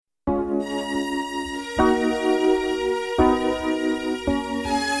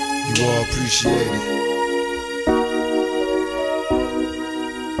You all appreciate it.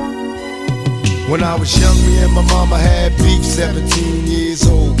 When I was young, me and my mama had beef, 17 years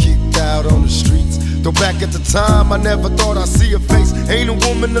old, kicked out on the streets. Though back at the time, I never thought I'd see her face. Ain't a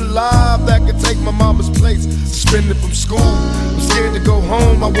woman alive that could take my mama's place. Suspended from school, I'm scared to go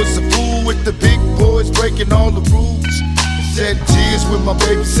home. I was a fool with the big boys, breaking all the rules. Shed tears with my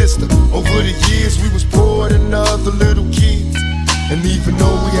baby sister. Over the years, we was poor than other little kids. And even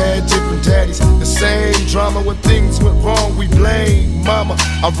though we had different daddies, the same drama when things went wrong, we blame mama.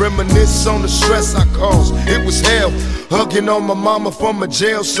 I reminisce on the stress I caused. It was hell, hugging on my mama from a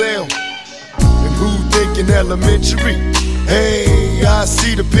jail cell. And who thinking elementary? Hey, I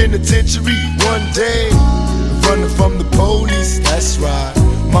see the penitentiary one day. Running from the police, that's right.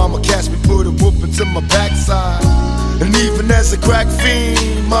 Mama catch me, put a whooping to my backside. And even as a crack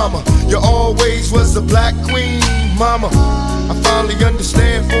fiend, mama, you always was a black queen, mama. I finally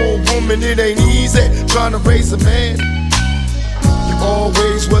understand, for a woman it ain't easy trying to raise a man. You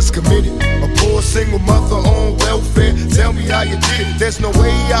always was committed, a poor single mother on welfare. Tell me how you did it, there's no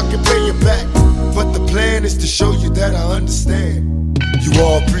way I can pay you back. But the plan is to show you that I understand. You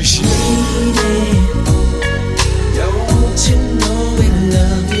all appreciate it. Don't you know we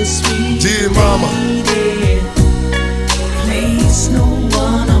love you, sweet dear mama. Place no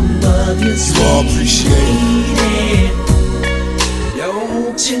one above you, sweet you all appreciate it.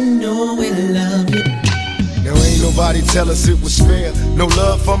 Don't you know we love you? Now ain't nobody tell us it was fair. No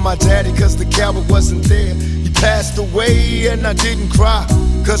love for my daddy cause the coward wasn't there. He passed away and I didn't cry,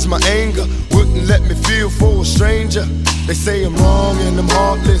 cause my anger wouldn't let me feel for a stranger. They say I'm wrong and I'm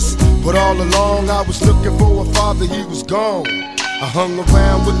heartless, but all along I was looking for a father, he was gone. I hung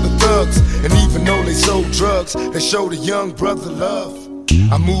around with the thugs, and even though they sold drugs, they showed a young brother love.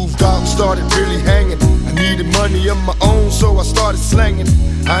 I moved out and started really hanging. I needed money of my own, so I started slanging.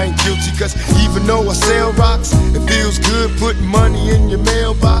 I ain't guilty cause even though I sell rocks, it feels good putting money in your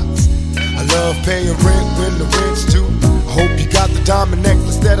mailbox. I love paying rent when the rent's due. I hope you got the diamond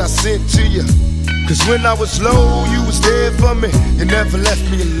necklace that I sent to you. Cause when I was low, you was there for me. You never left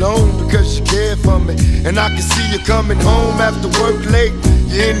me alone because you cared for me. And I can see you coming home after work late.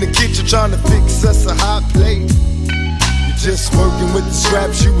 You're in the kitchen trying to fix us a hot plate. You're just working with the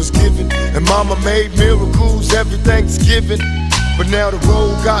scraps you was given. And mama made miracles every Thanksgiving. But now the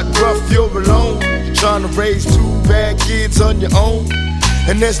road got rough, you're alone. You're trying to raise two bad kids on your own.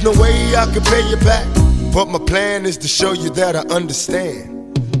 And there's no way I can pay you back. But my plan is to show you that I understand.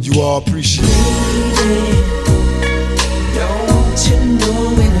 You all appreciate it. Don't you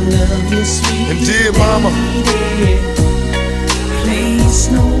know we love you, sweet and dear mama, place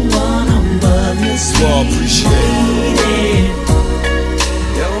no one above you, sweet you all appreciate it.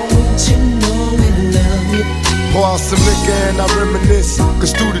 Don't you know we love you? Pour out some liquor and I reminisce,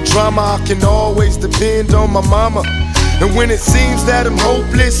 cause through the drama I can always depend on my mama. And when it seems that I'm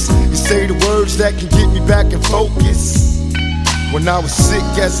hopeless, you say the words that can get me back in focus. When I was sick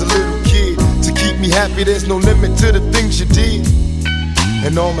as a little kid, to keep me happy there's no limit to the things you did.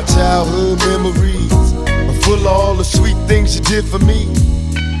 And all my childhood memories are full of all the sweet things you did for me.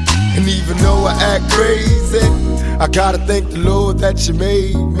 And even though I act crazy, I gotta thank the Lord that you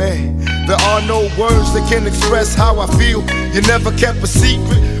made me. There are no words that can express how I feel. You never kept a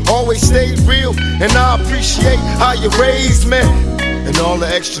secret, always stayed real. And I appreciate how you raised me, and all the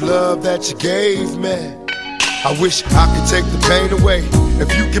extra love that you gave me. I wish I could take the pain away.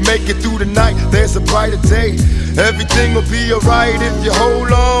 If you can make it through the night, there's a brighter day. Everything will be alright if you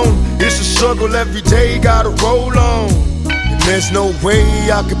hold on. It's a struggle every day, gotta roll on. And there's no way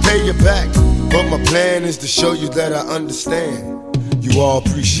I can pay you back, but my plan is to show you that I understand. You all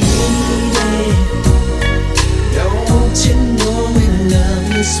appreciate it. Don't you know we love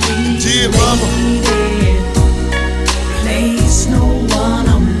you, sweet dear mama, place no one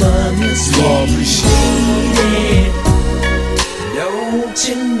above you, sweet you all appreciate it. Don't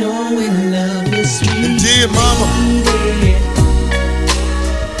you know we love you, sweet and dear mama,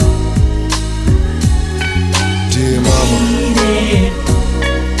 dear mama.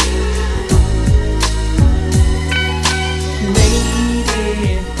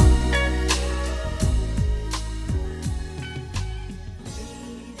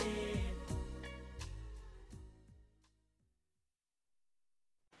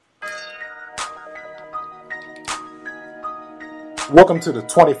 Welcome to the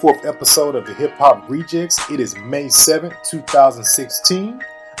 24th episode of the Hip Hop Rejectz. It is May 7th, 2016.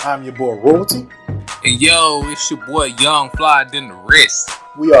 I'm your boy Royalty. And yo, it's your boy Young Fly than the rest.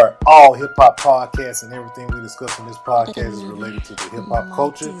 We are all hip hop podcasts, and everything we discuss in this podcast is related to the hip hop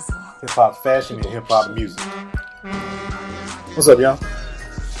culture, hip hop fashion, and hip hop music. What's up, y'all?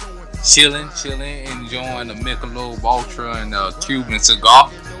 Chilling, enjoying the Michelob Ultra and Cuban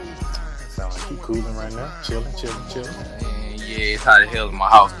cigar. Sound like you cooling right now. Chilling. And yeah, it's hot as hell in my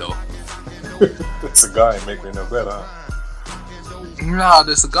house though. The cigar ain't making it no better, huh? Nah,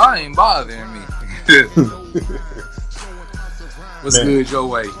 the cigar ain't bothering me. What's good your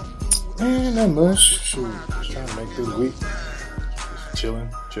way? Man, not much. Shoot, just trying to make through the week. Just chilling.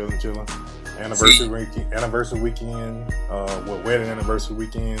 Anniversary weekend. Wedding anniversary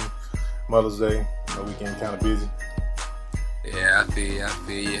weekend. Mother's Day. My weekend kind of busy. Yeah, I feel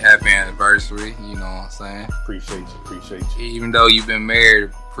you. Happy anniversary. You know what I'm saying? Appreciate you. Even though you've been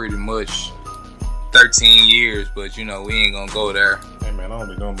married pretty much 13 years, but you know, we ain't gonna go there. Hey man, I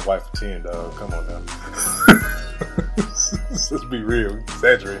only known my wife for 10, dog. Come on now. Let's be real. We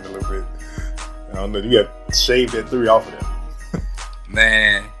exaggerating a little bit. I don't know. You got to shave that 3 off of them.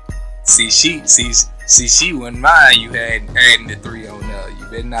 Man, see, she wouldn't mind you adding the 3 on there. You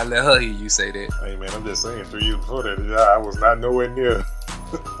better not let her hear you say that. Hey man, I'm just saying, 3 years before that, I was not nowhere near.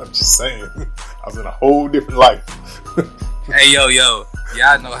 I'm just saying, I was in a whole different life. Hey, yo, y'all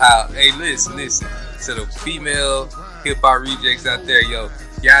know how. Hey, listen. To the female hip hop rejects out there, yo,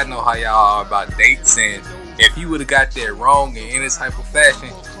 y'all know how y'all are about dates, and if you would have got that wrong in any type of fashion,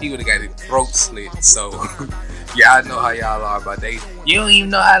 he would have got his throat slit. So, y'all know how y'all are about dates. You don't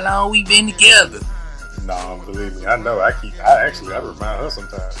even know how long we been together. No, believe me, I know. I remind her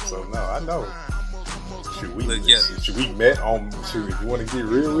sometimes. So no, I know. Should we met on? If you want to get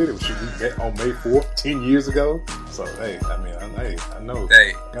real with it, should we met on May 4th, 10 years ago? So hey, I know.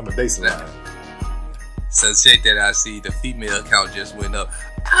 Hey, I'm a dating line. So check that out. See, the female count just went up.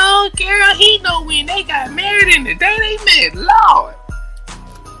 Oh, girl, he know when they got married and the day they met. Lord.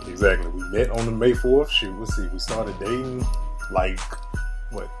 Exactly. We met on the May 4th. Shoot, let's see. We started dating like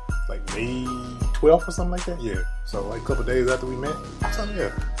May 12th or something like that. Yeah. So like a couple days after we met. So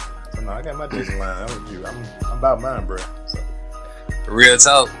yeah. So no, I got my dating line. I'm about mine, bro. So. Real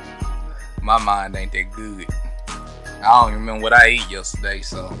talk. My mind ain't that good. I don't remember what I ate yesterday,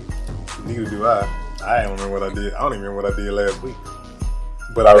 so. Neither do I. I don't remember what I did. I don't even remember what I did last week.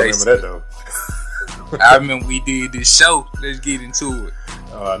 But I remember that though. I remember we did this show. Let's get into it.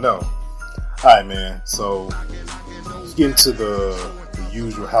 No. Alright, man. So let's get into the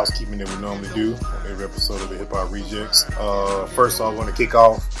usual housekeeping that we normally do on every episode of the Hip Hop Rejects. First off, I want to kick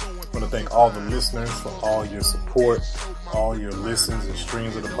off. I want to thank all the listeners for all your support, all your listens and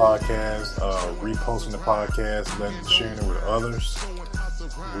streams of the podcast, reposting the podcast, sharing it with others.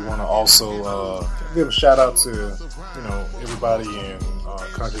 We want to also give a shout out to everybody in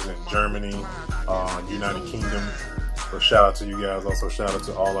countries in Germany, United Kingdom. So shout out to you guys. Also shout out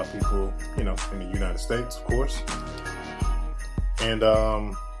to all our people in the United States, of course. And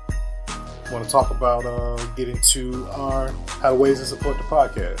want to talk about getting to how ways to support the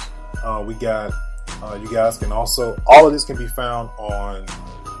podcast. We got you guys can also, all of this can be found on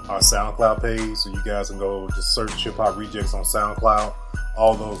our SoundCloud page, so you guys can go just search Hip Hop Rejects on SoundCloud.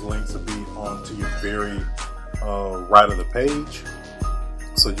 All those links will be onto your very right of the page,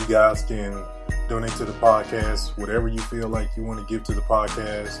 so you guys can donate to the podcast whatever you feel like you want to give to the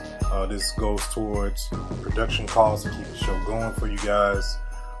podcast. This goes towards production costs to keep the show going for you guys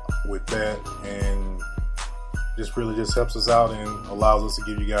with that, and this really just helps us out and allows us to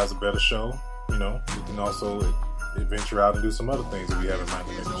give you guys a better show. We can also venture out and do some other things that we have in mind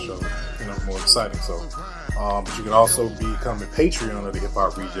to make the show more exciting. So but you can also become a Patreon of the Hip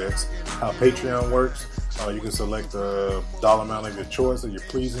Hop Rejects. How Patreon works, you can select the dollar amount of your choice that you're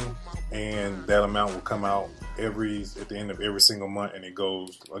pleasing, and that amount will come out at the end of every single month, and it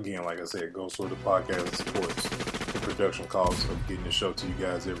goes, again, like I said, it goes toward the podcast and supports the production costs of getting the show to you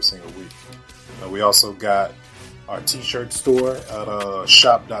guys every single week. We also got our t-shirt store at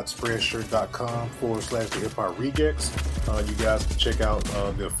shop.spreadshirt.com/the Hip Hop Rejects. You guys can check out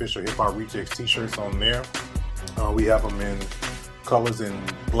the official Hip Hop Rejects t-shirts on there. We have them in colors in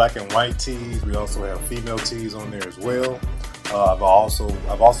black and white tees. We also have female tees on there as well. I've also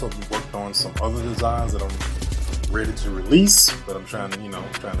worked on some other designs that I'm ready to release, but I'm trying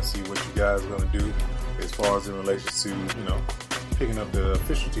to see what you guys are going to do as far as in relation to picking up the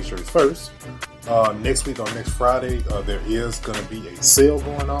official t-shirts first. Next week on next Friday, there is going to be a sale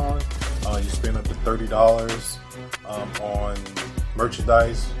going on. You spend up to $30 on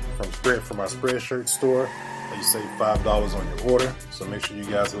merchandise from our Spreadshirt store. You save $5 on your order. So make sure you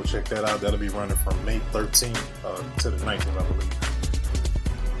guys go check that out. That'll be running from May 13th to the 19th, I believe.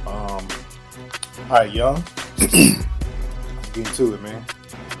 Alright, y'all. Get into it, man.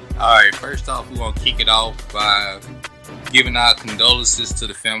 Alright, first off, we want to kick it off by giving our condolences to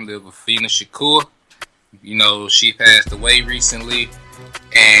the family of Afina Shakur. She passed away recently.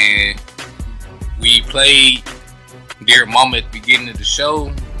 And we played Dear Mama at the beginning of the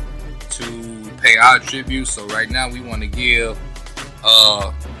show to pay our tribute. So right now we want to give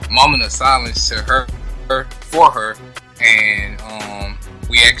a moment of silence to her for her, and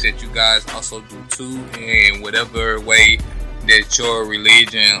we ask that you guys also do too, in whatever way that your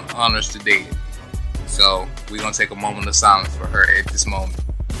religion honors the dead. So we're gonna take a moment of silence for her at this moment.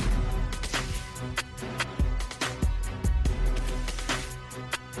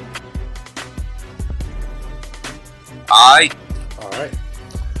 Alright,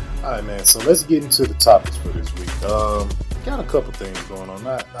 man. So let's get into the topics for this week. Got a couple things going on.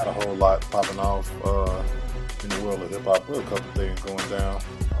 Not a whole lot popping off in the world of hip hop, but a couple things going down.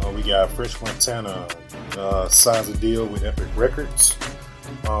 We got Fresh Montana signs a deal with Epic Records.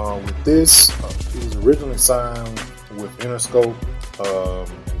 With this, he was originally signed with Interscope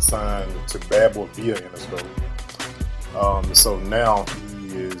and signed to Bad Boy via Interscope. So now he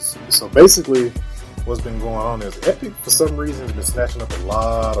is. So basically, what's been going on is Epic, for some reason, has been snatching up a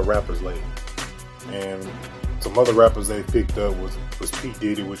lot of rappers lately. And some other rappers they picked up was P.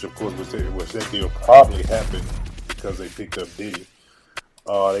 Diddy, which of course was that deal probably happened because they picked up Diddy.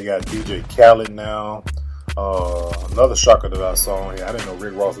 They got DJ Khaled now. Another shocker that I saw on here, I didn't know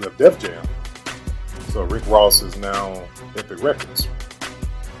Rick Ross left Def Jam. So Rick Ross is now Epic Records.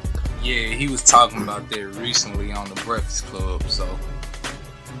 Yeah, he was talking about that recently on the Breakfast Club. So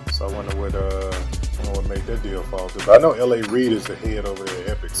I wonder what made that deal fall through. But I know L.A. Reid is the head over there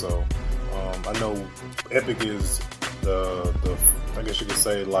at Epic. So I know Epic is the I guess you could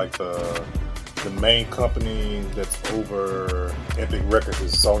say like the main company that's over Epic Records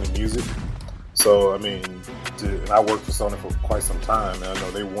is Sony Music. So I mean, and I worked for Sony for quite some time, and I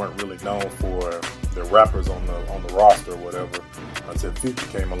know they weren't really known for their rappers on the roster or whatever until Future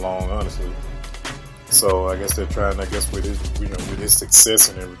came along, honestly. So I guess they're trying. I guess with his success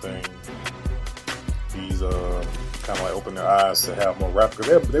and everything, he's kind of like opened their eyes to have more rap.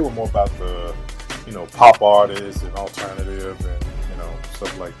 Because they were more about the pop artists and alternative and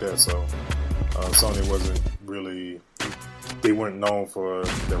stuff like that. So Sony wasn't really. They weren't known for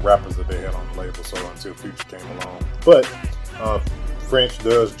the rappers that they had on the label. So until Future came along, but French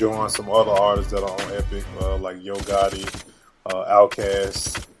does join some other artists that are on Epic, like Yo Gotti,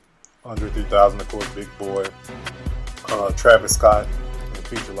 Outkast. Andre 3000, of course, Big Boy, Travis Scott, in the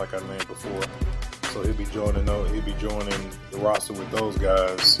feature like I named before. So he'll be joining the roster with those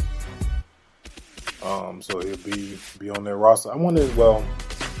guys. So he'll be on their roster. I wonder,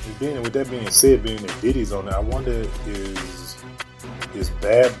 with that being said, being that Diddy's on there, I wonder is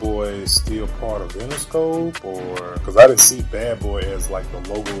Bad Boy still part of Interscope, or because I didn't see Bad Boy as like the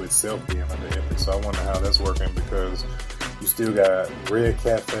logo itself being under Epic. So I wonder how that's working because. You still got Red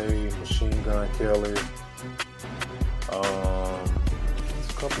Cafe, Machine Gun Kelly. There's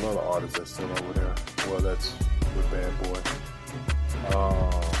a couple other artists that's still over there. Well, that's with Bad Boy.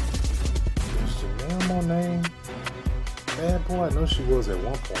 Is Janelle Monáe Bad Boy? I know she was at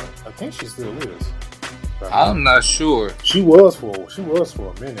one point. I think she still is. I'm not sure. She was for a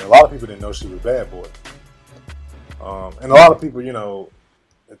minute. A lot of people didn't know she was Bad Boy. And a lot of people,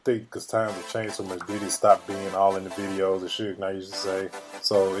 I think because times have changed so much, Diddy stopped being all in the videos, as Suge Knight used to say.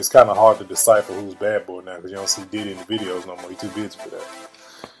 So it's kind of hard to decipher who's Bad Boy now because you don't see Diddy in the videos no more. He's too busy for that.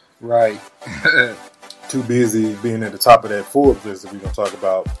 Right. Too busy being at the top of that Forbes list that we're going to talk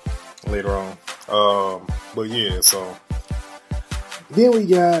about later on. But yeah, so then we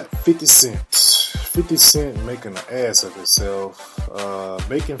got 50 Cent. 50 Cent making an ass of himself,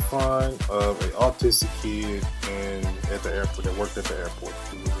 making fun of an autistic kid at the airport that worked at the airport.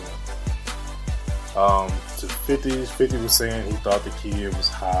 To 50 was saying he thought the kid was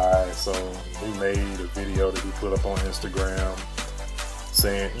high, so he made a video that he put up on Instagram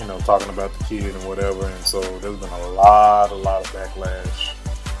saying, talking about the kid and whatever. And so there's been a lot of backlash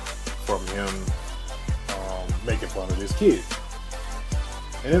from him making fun of this kid.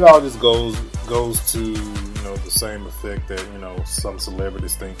 And it all just goes to, the same effect that, some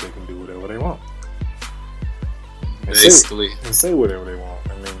celebrities think they can do whatever they want. And basically. Say whatever they want.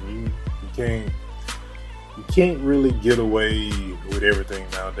 I mean, you can't really get away with everything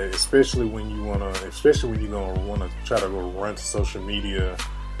nowadays, especially when you're gonna want to try to go run to social media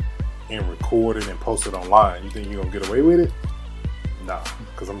and record it and post it online. You think you're gonna get away with it? Nah,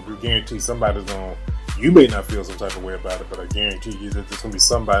 because I'm guarantee somebody's gonna. You may not feel some type of way about it, but I guarantee you that there's gonna be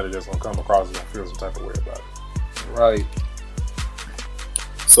somebody that's gonna come across and gonna feel some type of way about it. Right.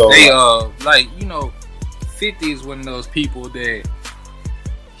 So they 50 is one of those people that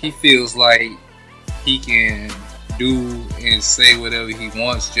he feels like he can do and say whatever he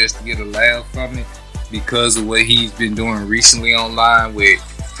wants just to get a laugh from it. because of what he's been doing recently online with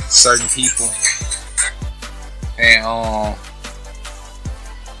certain people. And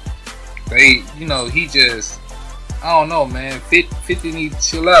they, he just, I don't know, man. 50 need to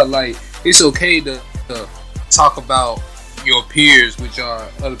chill out. Like, it's okay to talk about your peers, which are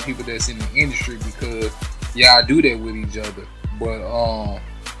other people that's in the industry, because y'all do that with each other. But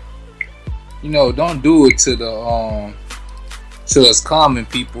don't do it to the to us common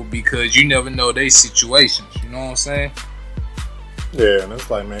people, because you never know their situations. You know what I'm saying? Yeah, and it's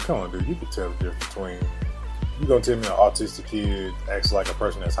like, man, come on, dude. You can tell the difference between, you gonna tell me an autistic kid acts like a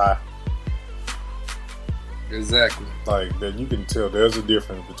person that's high? Exactly. Like, that you can tell there's a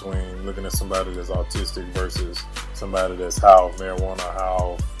difference between looking at somebody that's autistic versus somebody that's high off marijuana, high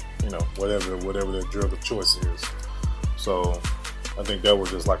off, whatever their drug of choice is. So I think that was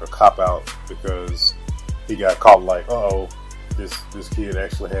just like a cop out, because he got caught like, this kid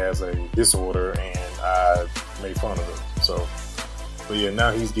actually has a disorder and I made fun of him. So, but yeah,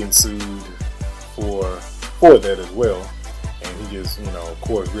 now he's getting sued for that as well. And he just, of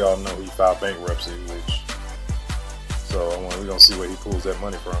course, we all know he filed bankruptcy, so we're gonna see where he pulls that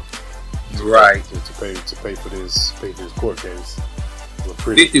money from. Right. To pay for this court case.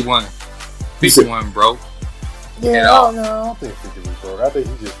 51 broke. Yeah, no, I don't think 50 was broke. I think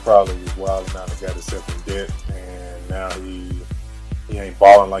he just probably was wilding out and got himself in debt, and now he ain't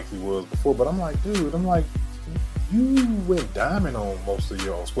balling like he was before. But I'm like, dude, you went diamond on most of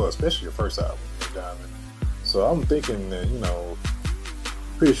your own, well, especially your first album, you went diamond. So I'm thinking that, I'm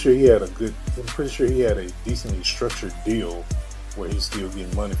pretty sure he had a decently structured deal where he's still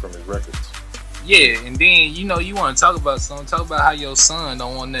getting money from his records. Yeah, and then, you want to talk about something. Talk about how your son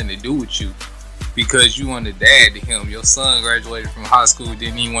don't want nothing to do with you because you want to dad to him. Your son graduated from high school,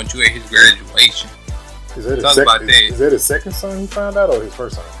 didn't even want you at his graduation. Is that his second son he found out, or his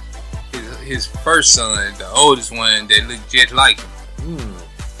first son? His first son, the oldest one that looked just like him.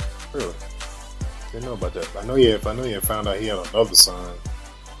 Really? Didn't know about that. I know he had found out he had another son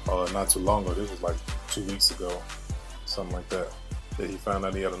not too long ago. This was like 2 weeks ago, something like that he found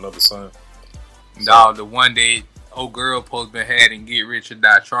out he had another son. No, the one that old girl supposed to had and Get Rich or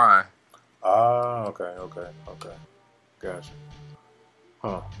Die Trying. Ah, okay. Gotcha.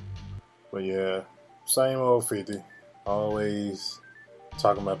 Huh. But yeah, same old 50. Always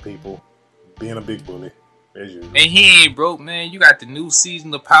talking about people, being a big bully, as usual. And he ain't broke, man. You got the new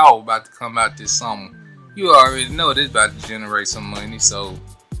season of Power about to come out this summer. You already know this about to generate some money, so...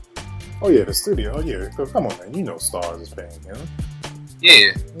 Oh yeah, the studio. Oh yeah, come on, man. Stars is paying him.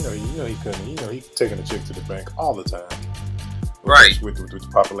 Yeah. He couldn't. He's taking a chick to the bank all the time. Right. With the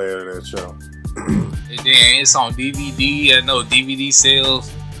popularity of that show. And then it's on DVD. I know DVD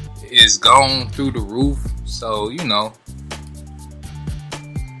sales is gone through the roof. So, Yeah.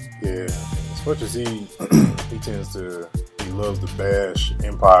 As much as he loves to bash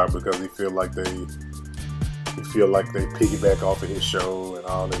Empire because he feel like they piggyback off of his show and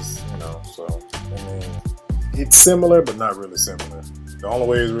all this, so, it's similar, but not really similar. The only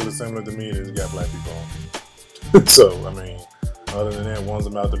way it's really similar to me is it got black people on. So, other than that, one's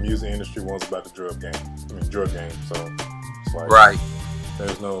about the music industry, one's about the drug game. So, it's like, right.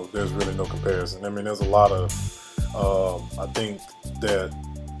 There's really no comparison. There's a lot of, I think that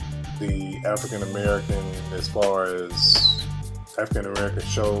the African American, as far as African American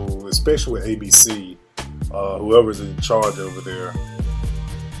shows, especially with ABC, whoever's in charge over there,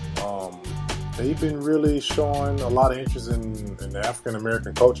 they've been really showing a lot of interest in the African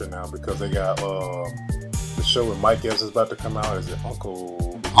American culture now, because they got the show with Mike Epps is about to come out. Is it Uncle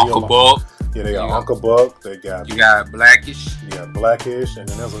Buck? Yeah, they got Uncle Buck. You got Blackish. You got Blackish, and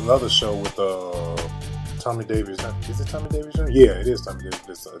then there's another show with Tommy Davis. Is it Tommy Davis? Yeah, it is Tommy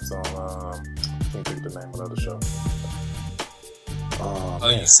Davis. It's on. I can't think of the name of the other show.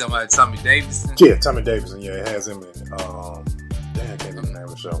 You somebody Tommy Davidson? Yeah, Tommy Davidson. Yeah, it has him in. Damn, I can't think of the name of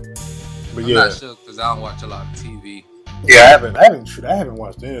the show. But I'm not sure because I don't watch a lot of TV. Yeah, I haven't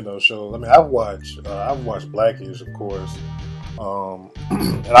watched any of those shows. I've watched Blackish, of course.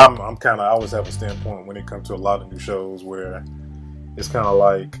 And I always have a standpoint when it comes to a lot of new shows where it's kind of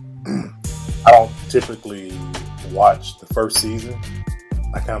like I don't typically watch the first season.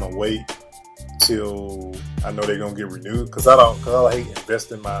 I kind of wait till I know they're gonna get renewed, because I hate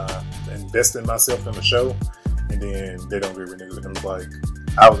investing myself in the show and then they don't get renewed. And I'm like,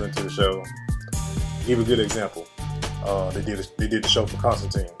 I was into the show. Give a good example. They did the show for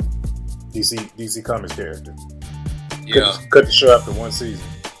Constantine, DC Comics character. Yeah. Cut the show after one season.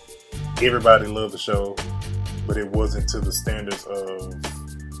 Everybody loved the show, but it wasn't to the standards of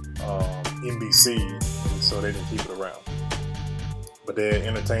NBC, and so they didn't keep it around. But they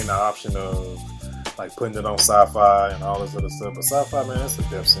entertained the option of like putting it on Sci-Fi and all this other stuff. But Sci-Fi, man, that's a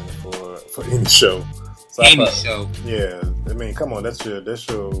death sentence for any show. Any show. Yeah, I mean, come on, that's your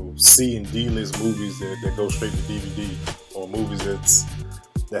C and D list movies that go straight to DVD, or movies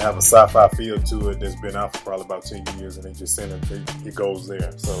that have a sci-fi feel to it that's been out for probably about 10 years, and they just send it goes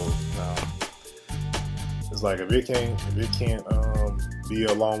there. So it's like if it can't be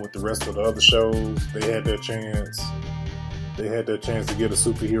along with the rest of the other shows, they had their chance. They had their chance to get a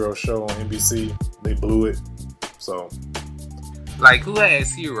superhero show on NBC. They blew it. So, like, who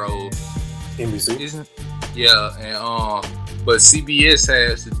has heroes? NBC. Yeah, and but CBS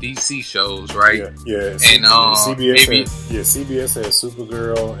has the DC shows, right? Yeah. And CBS has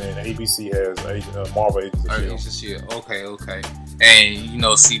Supergirl, and ABC has Marvel Agents of Shield. Okay. And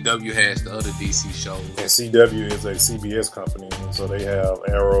CW has the other DC shows. And CW is a CBS company, and so they have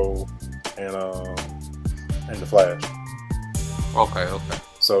Arrow and the Flash. Okay.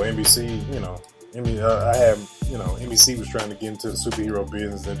 So NBC, NBC was trying to get into the superhero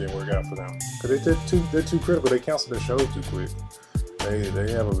business, and it didn't work out for them because they're too critical. They cancel their shows too quick.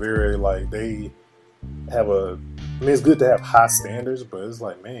 They have a very it's good to have high standards, but it's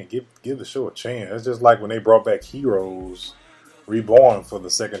like, man, give the show a chance. It's just like when they brought back Heroes Reborn for the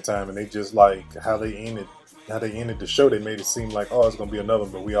second time, and they just like how they ended the show. They made it seem like, oh, it's gonna be another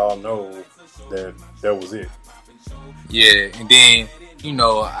one, but we all know that was it. Yeah, and then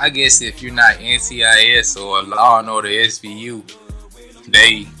I guess if you're not NCIS or Law and Order SVU,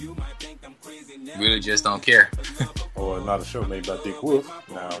 they really just don't care. Or not a show made by Dick Wolf.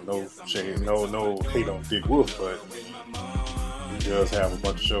 Now, no shade, no hate on Dick Wolf, but he does have a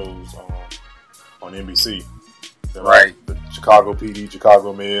bunch of shows on NBC. Right. The Chicago PD,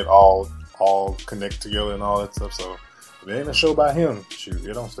 Chicago Med, all connect together and all that stuff. So if it ain't a show by him, shoot,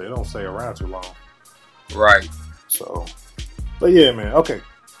 it don't stay around too long. Right. So, but yeah, man. Okay.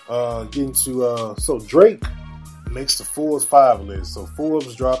 Getting to so Drake makes the Forbes 5 list. So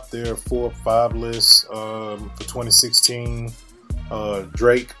Forbes dropped their Forbes 5 list for 2016.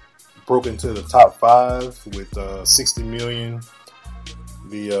 Drake broke into the top 5 with 60 million.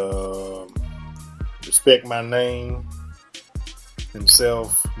 The Respect My Name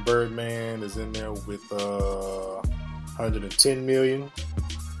himself, Birdman, is in there with 110 million.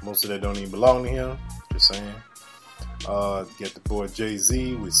 Most of that don't even belong to him. Just saying. Get the boy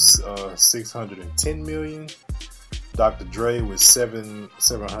Jay-Z with 610 million. Dr. Dre with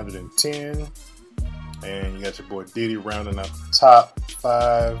 710, and you got your boy Diddy rounding out the top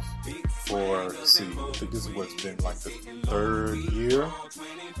 5 for, let's see, I think this is what's been like the 3rd year,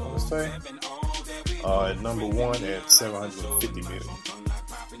 I would say. At number 1 at 750 million.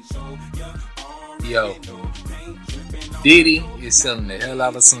 Yo, Diddy is selling the hell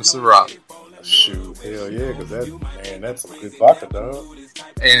out of some Ciroc. Shoot, hell yeah, because that's some good vodka, dog.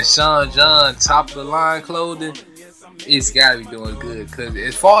 And Sean John, top of the line clothing, it's gotta be doing good. Because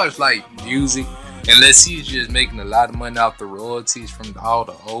as far as like music, unless he's just making a lot of money off the royalties from all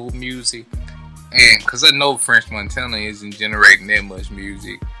the old music, and because I know French Montana isn't generating that much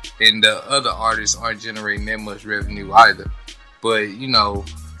music, and the other artists aren't generating that much revenue either. But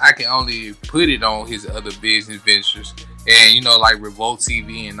I can only put it on his other business ventures, and like Revolt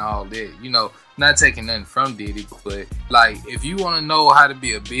TV and all that. Not taking nothing from Diddy, but like if you want to know how to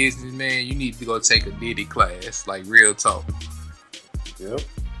be a businessman, you need to go take a Diddy class, like real talk. Yep,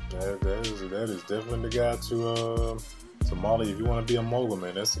 that is definitely the guy to model. If you want to be a mogul,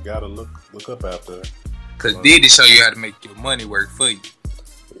 man, that's the guy to look up after. Cause Diddy show you how to make your money work for you.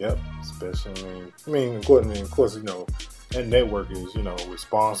 Yep, especially of course, that network is with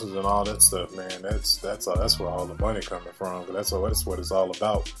sponsors and all that stuff, man. That's where all the money coming from. That's what it's all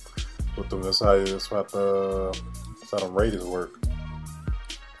about. That's how the ratings work.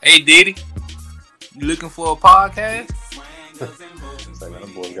 Hey Diddy, you looking for a podcast? It's like, man,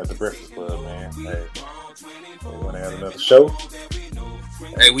 them boys got the Breakfast Club, man. Hey, you want to have another show?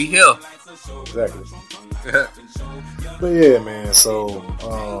 Hey, we here. Exactly. But yeah, man. So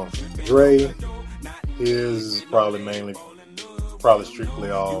Dre is probably strictly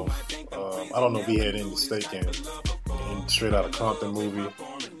off. I don't know if he had any stake in Straight Outta Compton movie,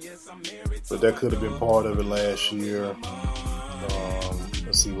 but that could have been part of it last year.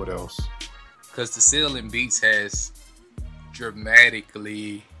 Let's see what else. Because the selling beats has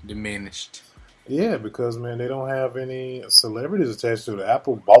dramatically diminished. Yeah, because man, they don't have any celebrities attached to it.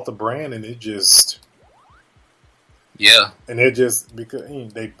 Apple bought the brand, and it just and they're just because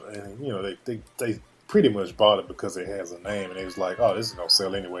they pretty much bought it because it has a name, and they was like, oh, this is gonna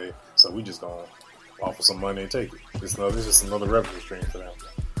sell anyway, so we just gonna offer some money and take it. It's just another revenue stream for them.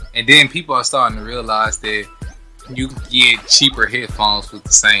 And then people are starting to realize that you can get cheaper headphones with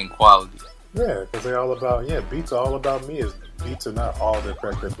the same quality. Yeah, because they're all about beats are all about me. Beats are not all they're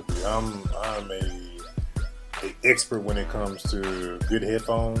cracked up to be. I'm a expert when it comes to good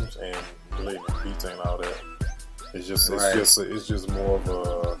headphones, and believe me, beats ain't all that. It's just more of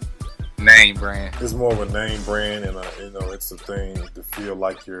a name brand. It's more of a name brand, and it's a thing to feel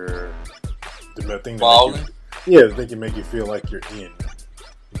like you're the thing balling. The thing can make you feel like you're in.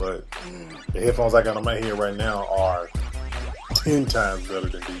 But the headphones I got on my head right now are 10 times better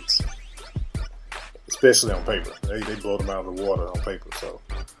than Beats, especially on paper. They blow them out of the water on paper. So,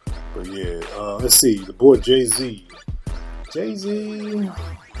 but yeah, let's see. The boy Jay-Z,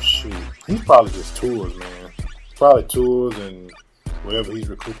 shoot, he's probably just tours, man. Probably tours and whatever he's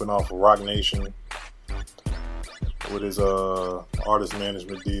recouping off of Rock Nation with his artist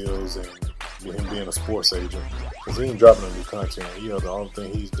management deals and him being a sports agent, because he ain't dropping any content. The only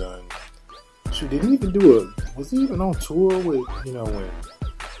thing he's done. Shoot, did he even was he even on tour with,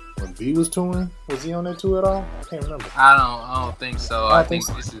 when B was touring? Was he on that tour at all? I can't remember. I don't think so. I think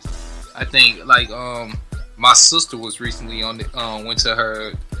my sister was recently on the went to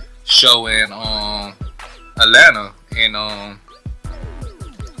her show in Atlanta, and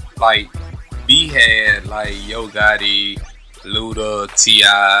like B had like Yo Gotti, Luda,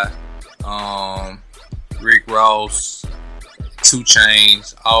 T.I., Rick Ross, 2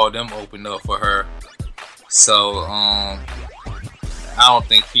 Chainz, all of them opened up for her. So I don't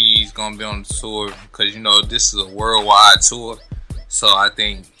think he's gonna be on the tour, because this is a worldwide tour. So I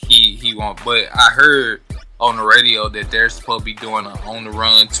think he won't. But I heard on the radio that they're supposed to be doing an On the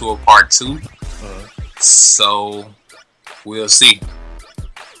Run tour part 2. So we'll see.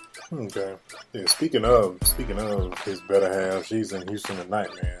 Okay. Yeah. Speaking of his better half, she's in Houston tonight,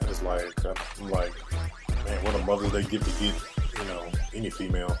 man. It's like I'm like, man, what a Mother's Day gift to get, any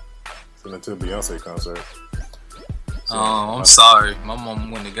female send it to a Beyonce concert. So, I'm sorry, my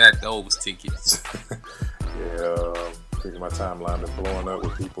mom wouldn't have got those tickets. Yeah, I think my timeline is blowing up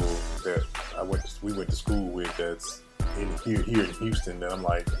with people that we went to school with that's here in Houston. That I'm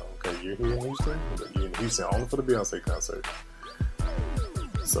like, okay, you're here in Houston, but you're in Houston only for the Beyonce concert.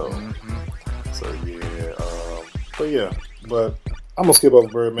 So, but I'm gonna skip over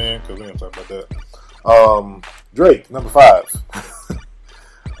Birdman because we ain't talk about that. Drake, number 5.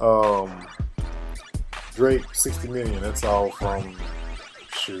 Drake, 60 million. That's all from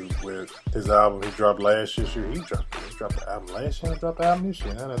with his album he dropped last year. He dropped the album last year. He dropped the album this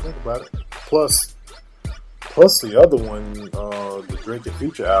year. Now that I think about it, plus the other one, the Drake and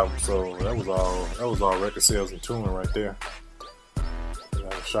Future album. So that was all record sales and touring right there.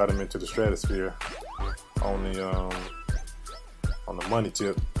 Shot him into the stratosphere on the money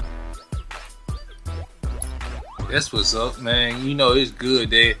tip. That's what's up, man. It's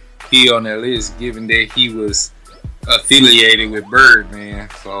good that he on that list, given that he was affiliated with Birdman.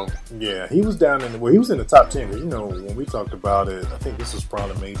 So yeah, he was down he was in the top 10. Because, when we talked about it, I think this was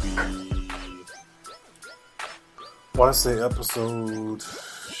probably maybe, I want to say episode.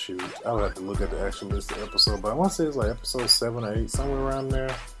 Shoot, I would have to look at the actual list of episode, but I want to say it's like episode 7 or 8, somewhere around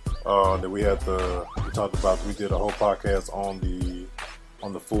there. That we talked about. We did a whole podcast on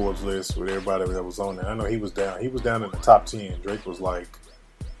the Forbes list with everybody that was on there. I know he was down. He was down in the top 10. Drake was like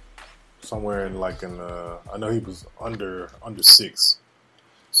somewhere I know he was under 6.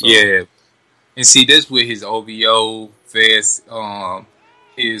 So. Yeah, and see, that's with his OVO vest,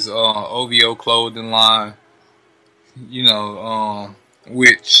 his OVO clothing line.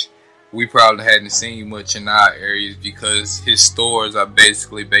 Which we probably hadn't seen much in our areas, because his stores are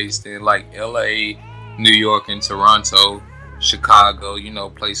basically based in like LA, New York, and Toronto, Chicago,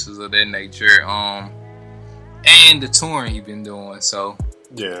 places of that nature. And the touring he's been doing. So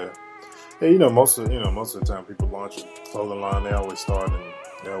yeah, most of the time people launch a clothing line, they always start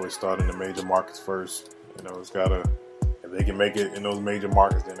in the major markets first. It's gotta, if they can make it in those major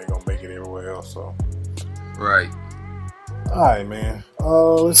markets, then they're gonna make it everywhere else. So right. Alright, man.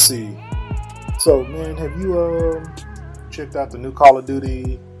 Let's see. So, man, have you checked out the new Call of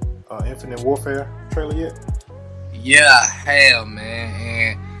Duty Infinite Warfare trailer yet? Yeah, I have, man.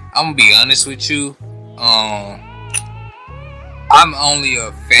 And I'm gonna be honest with you. I'm only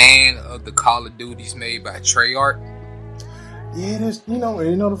a fan of the Call of Duties made by Treyarch. Yeah, there's,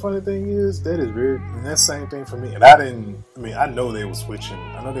 the funny thing is that same thing for me. And I know they were switching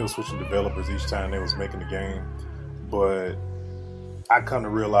developers each time they was making the game. But I come to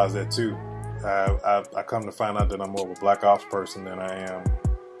realize that too. I come to find out that I'm more of a Black Ops person than I am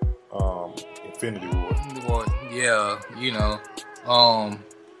Infinity Ward. Well, yeah,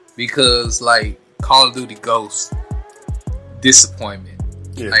 because like Call of Duty Ghost, disappointment.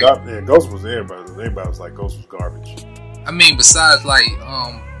 Yeah, Ghost was everybody. Everybody was like Ghost was garbage. I mean, besides like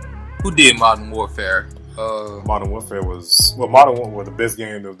Who did Modern Warfare? Modern Warfare was the best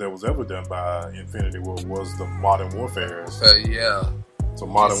game that was ever done by Infinity War was the Modern Warfare. Yeah. So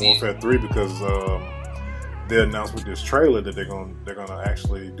Modern Warfare 3 because they announced with this trailer that they're gonna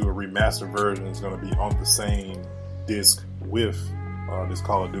actually do a remastered version. It's gonna be on the same disc with this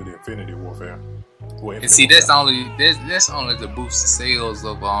Call of Duty Infinity Warfare. And see, that's only to boost the sales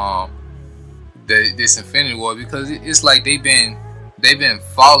of this Infinity War, because it's like they've been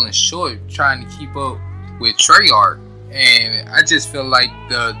falling short trying to keep up with Treyarch, and I just feel like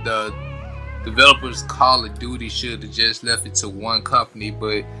the developers Call of Duty should have just left it to one company,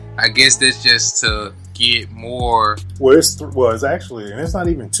 but I guess that's just to get more. Well, it's actually, and it's not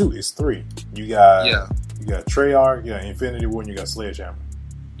even two; it's three. You got Treyarch, you got Infinity War, and you got Sledgehammer.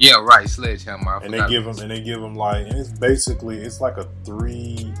 Yeah, right, Sledgehammer. And they give them like, and it's like a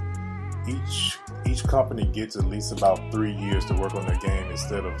 3. Each company gets at least about 3 years to work on their game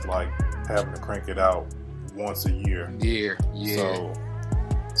instead of like having to crank it out once a year. Yeah.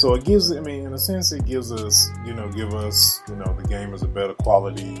 So it gives, in a sense, it gives us, the gamers a better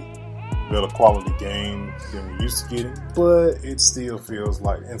quality game than we used to getting. But it still feels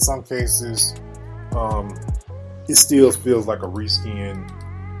like, in some cases, it still feels like a reskin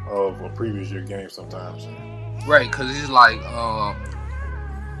of a previous year game sometimes. Right, because it's like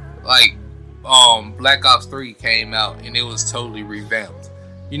Black Ops 3 came out and it was totally revamped.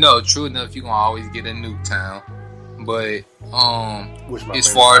 True enough, you're gonna always get a Nuketown, but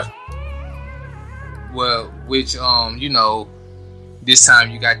this time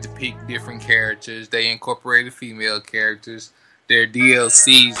you got to pick different characters. They incorporated female characters. Their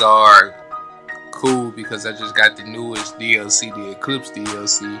DLCs are cool because I just got the newest DLC, the Eclipse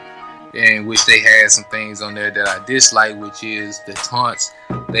DLC, in which they had some things on there that I dislike, which is the taunts.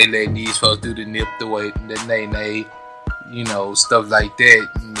 They let these folks do the nip, the way, the nay, stuff like that.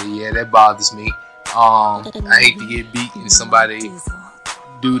 Yeah, that bothers me. I hate to get beat and somebody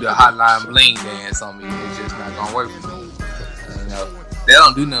do the Hotline Bling dance on me. It's just not gonna work for me. They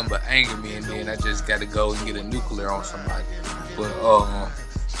don't do nothing but anger me, and then I just gotta go and get a nuclear on somebody. But over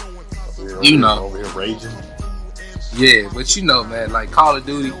here raging. Yeah, but man, like Call of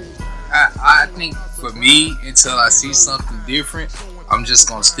Duty, I think for me, until I see something different, I'm just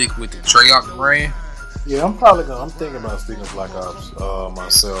gonna stick with the Treyarch brand. Yeah, I'm thinking about sticking with Black Ops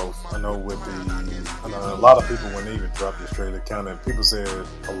myself. I know a lot of people, when they even dropped this trailer, people said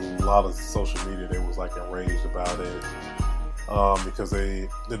a lot of social media, they was like enraged about it. Because they're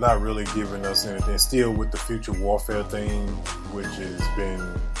not really giving us anything. Still with the Future Warfare thing, which has been,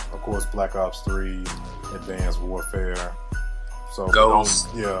 of course, Black Ops 3, Advanced Warfare. So,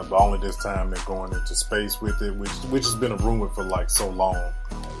 but only this time they're going into space with it, which has been a rumor for like so long.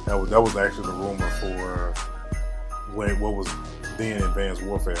 That was actually the rumor for what was then Advanced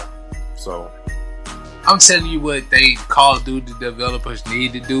Warfare. So, I'm telling you what they Call of Duty developers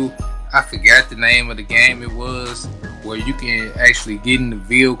need to do. I forgot the name of the game it was, where you can actually get in the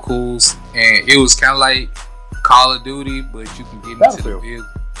vehicles, and it was kind of like Call of Duty, but you can get into the vehicle.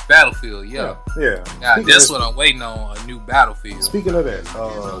 Battlefield, yeah. Now, that's what I'm waiting on, a new Battlefield. Speaking of that,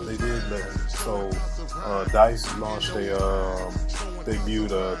 they did DICE launched they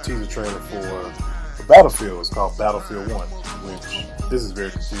viewed a teaser trailer for Battlefield. It's called Battlefield 1, which this is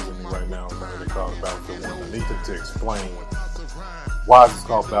very confusing me right now. They call it Battlefield 1. I need them to explain why is it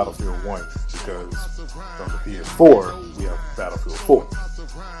called Battlefield 1, because from the PS4 we have Battlefield 4.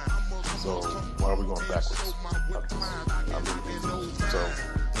 So why are we going backwards? I'm really confused. So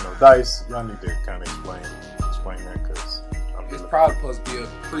DICE, y'all need to kind of explain that, because it's probably supposed to be a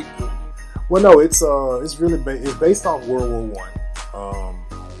prequel. Well, no, it's really it's based off World War One.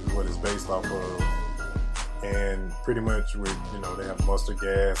 What it's based off of, and pretty much with they have mustard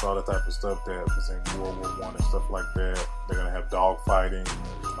gas, all that type of stuff that was in World War One and stuff like that. They're gonna have dogfighting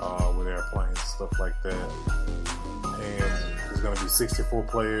with airplanes and stuff like that, and there's gonna be 64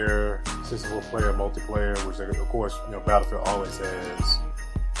 player multiplayer, which of course Battlefield always has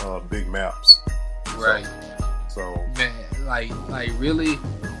big maps, right? So man, like really,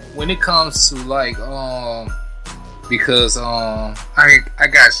 when it comes to like because I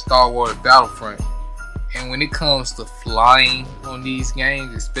got Star Wars Battlefront, and when it comes to flying on these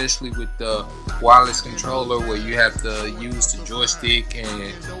games, especially with the wireless controller where you have to use the joystick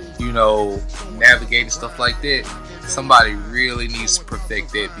and navigate and stuff like that, somebody really needs to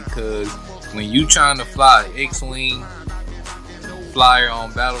perfect that, because when you trying to fly an X-Wing flyer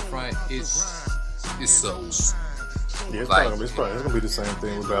on Battlefront, it sucks. Yeah, it's gonna be the same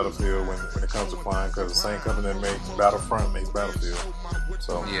thing with Battlefield when it comes to flying, because the same company that makes Battlefront makes Battlefield.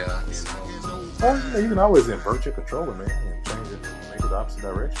 So yeah, you can always invert your controller, man, and change it, make it the opposite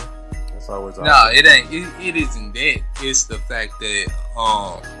direction. It's always no, it ain't. It isn't that. It's the fact that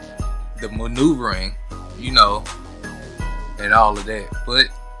the maneuvering, you know, and all of that. But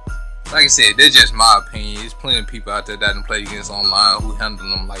like I said, that's just my opinion. There's plenty of people out there that done play against online who handle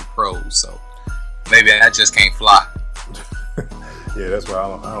them like pros. So maybe I just can't fly. Yeah, that's why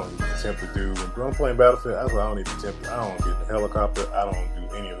I don't even attempt to do. When I'm playing Battlefield, that's why I don't even attempt. I don't get in the helicopter. I don't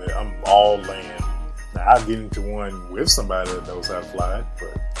do any of that. I'm all land. Now I get into one with somebody that knows how to fly,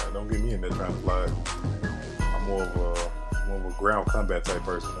 but don't get me in there trying to fly. I'm more of a ground combat type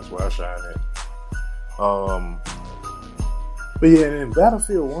person. That's where I shine at. But yeah, and in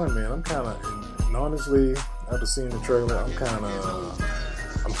Battlefield 1, man, I'm kind of, and honestly, after seeing the trailer, I'm kind of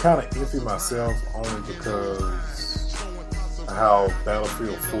iffy myself, only because how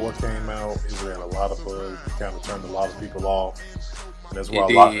Battlefield 4 came out. It had a lot of bugs. It kind of turned a lot of people off. And that's why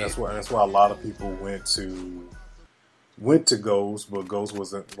a lot of people went to Ghost, but Ghost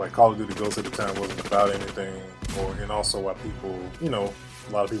wasn't, like, Call of Duty Ghost at the time wasn't about anything. And also why people, you know,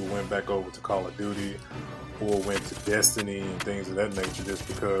 a lot of people went back over to Call of Duty or went to Destiny and things of that nature, just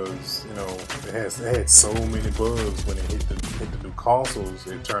because, you know, it had so many bugs when it hit the new consoles.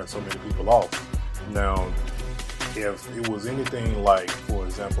 It turned so many people off. Now, if it was anything like, for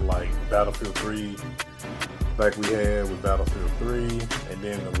example, like Battlefield 3, like we had with Battlefield 3, and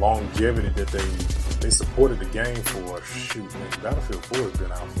then the longevity that they supported the game for, shoot, man, Battlefield 4 has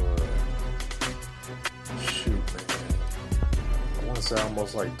been out for, shoot, man, I want to say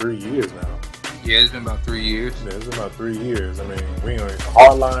almost like 3 years now. Yeah, it's been about 3 years. Yeah, it's been about 3 years. I mean, we on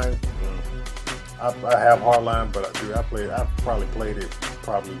Hardline. I have Hardline, but I've probably played it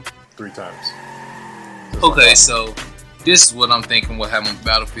 3 times. Okay, so this is what I'm thinking what happened with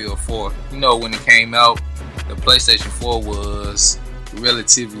Battlefield 4. You know, when it came out, the PlayStation 4 was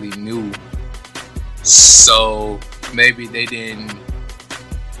relatively new. So maybe they didn't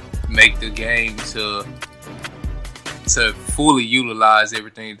make the game to fully utilize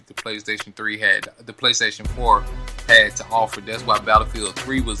everything that the PlayStation 3 had, the PlayStation 4 had to offer. That's why Battlefield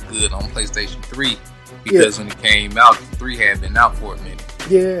 3 was good on PlayStation 3, because when it came out, the 3 had been out for a minute.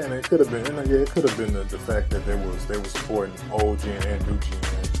 Yeah, and it could have been, the fact that they were supporting old gen and new gen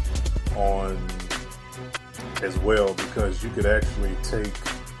on as well, because you could actually take,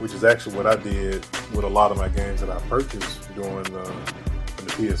 which is actually what I did with a lot of my games that I purchased during when the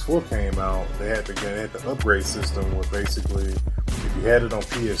PS4 came out. They had the upgrade system where basically, if you had it on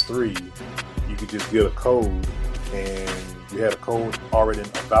PS3, you could just get a code, and you had a code already, a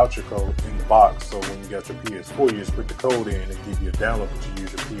voucher code in the box. So when you got your PS4, you just put the code in and give you a download, but you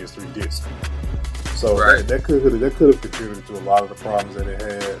use your PS3 disc. So right. that could have contributed to a lot of the problems that it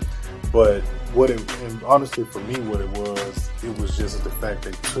had. But and honestly for me, what it was just the fact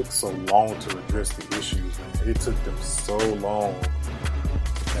they took so long to address the issues, man. It took them so long.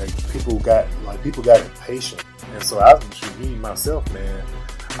 And people got impatient. And so myself, man,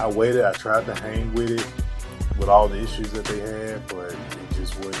 I waited, I tried to hang with it with all the issues that they had, but it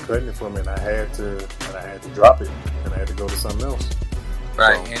just wasn't cutting it for me, and I had to drop it, and I had to go to something else.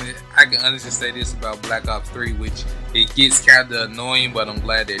 Right, and I can honestly say this about Black Ops 3, which it gets kind of annoying, but I'm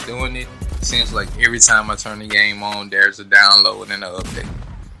glad they're doing it. It seems like every time I turn the game on, there's a download and an update.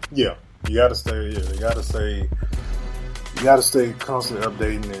 Yeah, you gotta stay constantly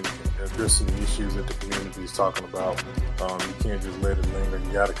updating and addressing the issues that the community is talking about. You can't just let it linger.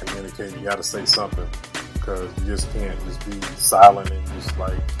 You gotta communicate. You gotta say something, because you just can't just be silent and just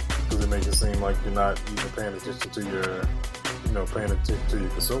because it makes it seem like you're not even paying attention to your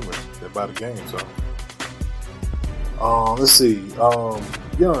consumers that buy the game. So, let's see.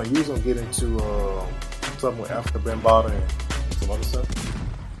 Young, you was gonna get into something with Africa Bambaataa and some other stuff.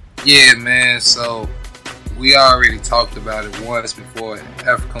 Yeah, man. So we already talked about it once before.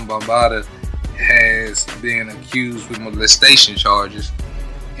 African Bambaataa has been accused with molestation charges,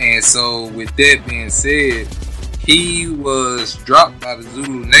 and so with that being said, he was dropped by the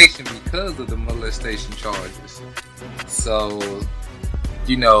Zulu Nation because of the molestation charges. So,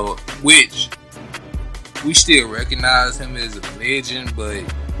 you know, which we still recognize him as a legend, but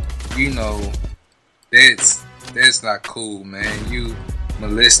you know, that's not cool, man. You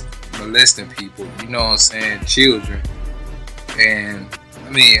molesting people, you know what I'm saying, children. And I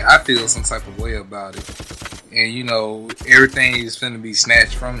mean, I feel some type of way about it. And you know, everything is finna be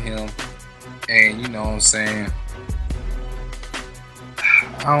snatched from him. And you know what I'm saying,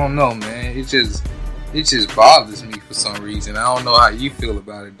 I don't know, man. It just bothers me for some reason. I don't know how you feel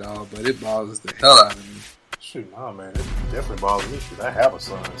about it, dog, but it bothers the hell out of me. Shoot, nah, man, it definitely bothers me. Shoot, I have a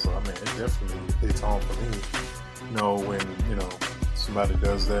son, so I mean, it definitely hits home for me. You know, when somebody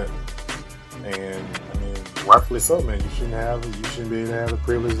does that, and I mean, rightfully so, man. You shouldn't be able to have the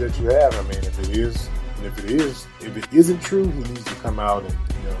privilege that you have. I mean, if it isn't true, he needs to come out and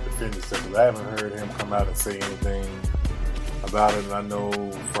defend himself. Because I haven't heard him come out and say anything about it. And I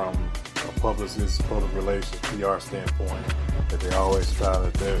know from a publicist, public relations, PR standpoint, that they always try to.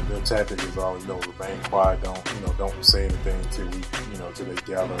 Their tactic is always remain quiet. Don't say anything till they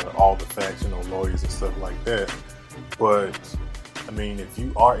gather all the facts. Lawyers and stuff like that. But I mean, if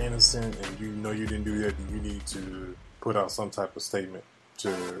you are innocent and you know you didn't do that, then you need to put out some type of statement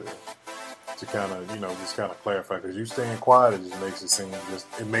to kind of just kind of clarify. Because you staying quiet, it just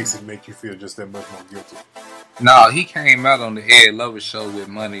makes it make you feel just that much more guilty. No, he came out on the Ed Lover show with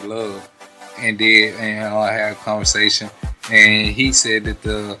Money Love and I had a conversation, and he said that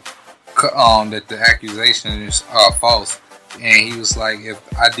the accusations are false, and he was like, if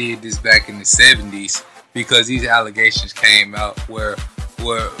I did this back in the 70s, because these allegations came out where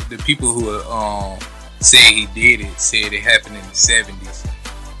the people who said he did it said it happened in the 70s,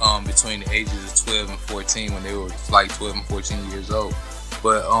 between the ages of 12 and 14, when they were like 12 and 14 years old.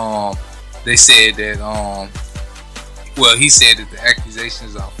 But they said that he said that the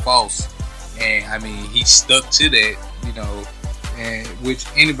accusations are false, and I mean he stuck to that, and which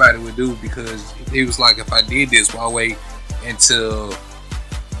anybody would do, because he was like, if I did this, why wait until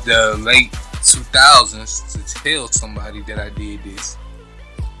the late 2000s to tell somebody that I did this?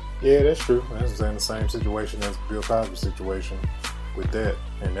 Yeah, that's true. That's the same situation as Bill Cosby's situation with that,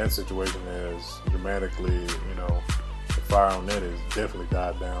 and that situation has dramatically, the fire on that has definitely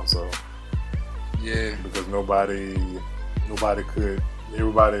died down. So yeah, because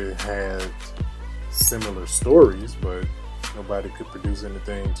everybody had similar stories, but nobody could produce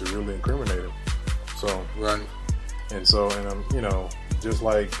anything to really incriminate him. So right, and just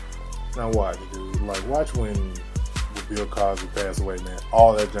like. Now watch, dude. Watch when Bill Cosby passed away, man.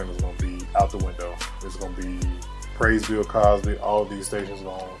 All that junk is gonna be out the window. It's gonna be praise Bill Cosby. All these stations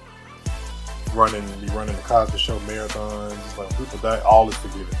gonna be running the Cosby Show marathons. Like, people die, all is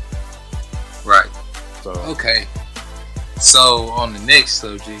forgiven. Right. So okay. So on the next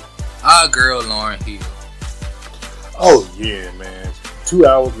subject, our girl Lauryn Hill. Oh yeah, man. 2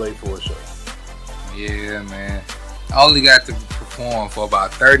 hours late for a show. Yeah, man. I only got to perform for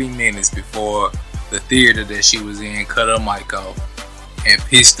about 30 minutes before the theater that she was in cut her mic off and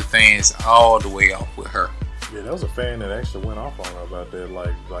pissed the fans all the way off with her. Yeah, there was a fan that actually went off on her about that.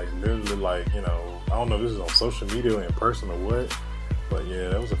 Literally, I don't know if this is on social media or in person or what, but yeah,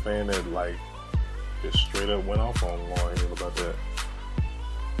 there was a fan that just straight up went off on Lauryn Hill about that.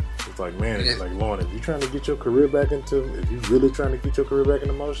 It's like, man, it's like, Lauryn, if you're trying to get your career back into, if you're really trying to get your career back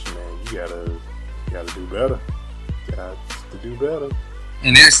into motion, man, you gotta do better. Got to do better.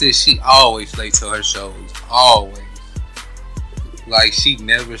 And that's it. She always late to her shows. Always. Like, she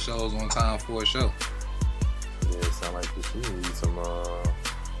never shows on time for a show. Yeah, it sounds like she needs some.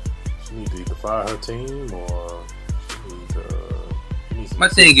 She needs to either fire her team or she needs some. My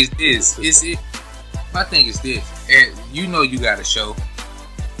thing is this. My thing is this. And you got a show.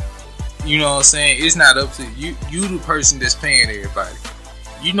 You know what I'm saying? It's not up to you. You the person that's paying everybody.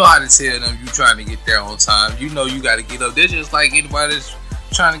 You know how to tell them you trying to get there on time. You know you got to get up. They're just like anybody that's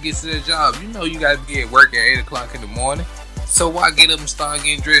trying to get to their job. You know you got to be at work at 8 o'clock in the morning. So why get up and start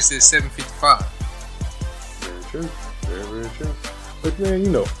getting dressed at 7:55? Very true. Very, very true. But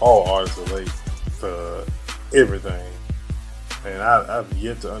man, all artists are late for everything. And I've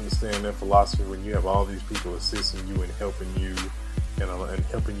yet to understand that philosophy when you have all these people assisting you and helping you, and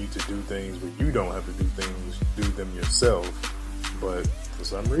helping you to do things where you don't have to do them yourself. But for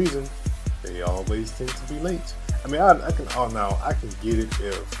some reason, they always tend to be late. I mean, I can get it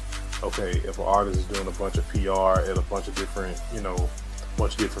if an artist is doing a bunch of PR at a bunch of different,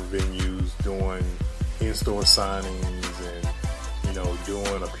 venues, doing in-store signings and,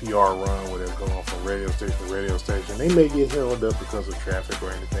 doing a PR run where they're going from radio station to radio station. They may get held up because of traffic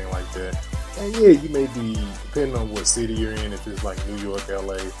or anything like that. And yeah, you may be, depending on what city you're in, if it's like New York,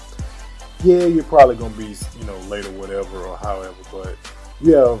 LA, yeah, you're probably going to be, late or whatever or however, but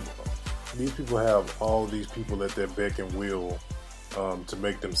these people have all these people at their beck and will to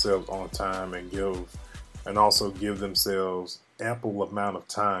make themselves on time and also give themselves ample amount of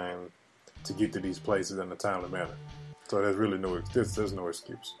time to get to these places in a timely manner. So there's really there's no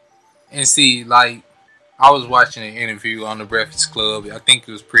excuse. And see, I was watching an interview on the Breakfast Club. I think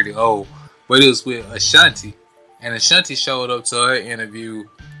it was pretty old, but it was with Ashanti. And Ashanti showed up to her interview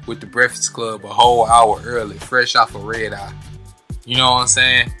with the Breakfast Club a whole hour early, fresh off a red eye. You know what I'm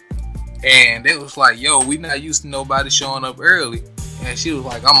saying? And it was like, yo, we not used to nobody showing up early. And she was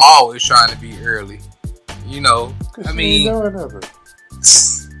like, I'm always trying to be early. I mean,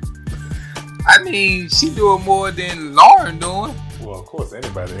 I mean, she doing more than Lauren doing. Well, of course,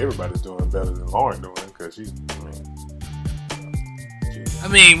 everybody's doing better than Lauren doing because I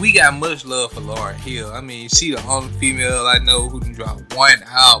mean, we got much love for Lauryn Hill. I mean, she the only female I know who can drop one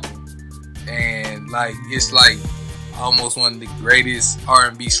album, and like it's like almost one of the greatest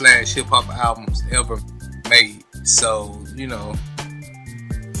R&B / hip hop albums ever made. So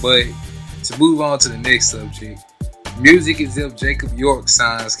but to move on to the next subject, music exec Jacob York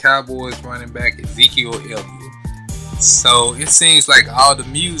signs Cowboys running back Ezekiel Elliott. So it seems like all the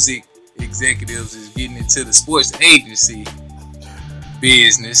music executives is getting into the sports agency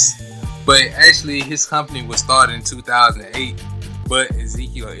business, but actually his company was started in 2008, but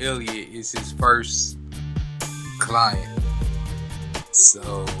Ezekiel Elliott is his first client.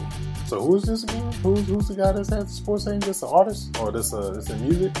 So who is this again? Who's the guy that's had the sports agent? This an artist or this a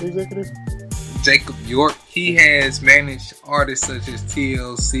music executive? Jacob York. He has managed artists such as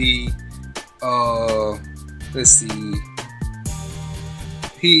TLC. Let's see.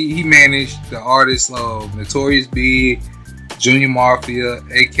 He managed the artists Notorious Big, Junior Mafia,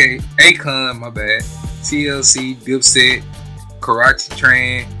 Akon, my bad, TLC, Dipset, Karachi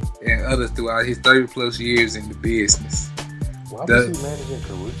Tran, and others throughout his 30 plus years in the business. Why was he managing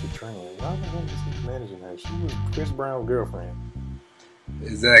Karachi Tran? Why was he managing her? She was Chris Brown's girlfriend.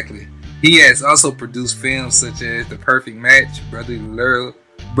 Exactly. He has also produced films such as The Perfect Match,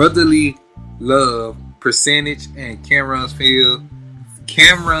 Brotherly Love, Percentage, and Cameron's film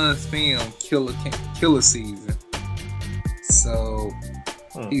Killer Season. So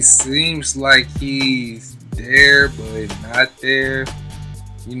he seems like he's there but not there.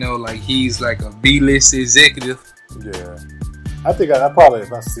 Like he's like a B-list executive. Yeah. I think I probably,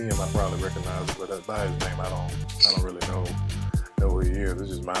 if I see him, I probably recognize him, but by his name, I don't really know who he is. It's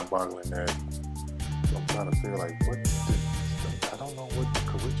just mind-boggling that I'm trying to feel like I don't know what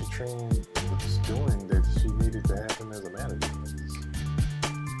Karachi Tran was doing that she needed to have him as a manager.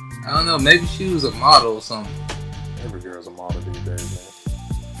 I don't know. Maybe she was a model or something. Every girl's a model these days,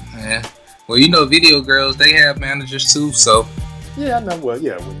 man. Yeah. Well, video girls, they have managers too, so. Yeah, I know. Well,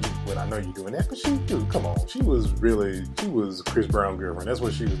 yeah, when I know you're doing that, but come on. She was Chris Brown's girlfriend. That's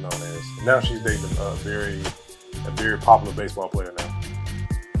what she was known as. Now she's dating a very popular baseball player now.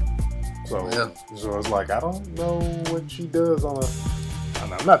 So it's like, I don't know what she does I'm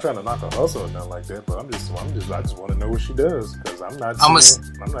not trying to knock her hustle or nothing like that, but I just want to know what she does because I'm not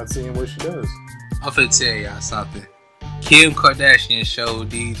seeing what she does. I'm finna tell y'all something. Kim Kardashian showed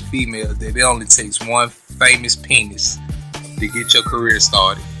these females that it only takes one famous penis to get your career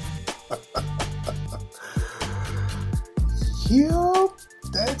started. Yeah,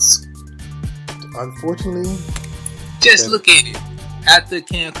 that's unfortunately. Just look at it. After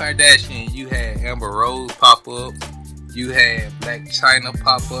Kim Kardashian, you had Amber Rose pop up. You had Black China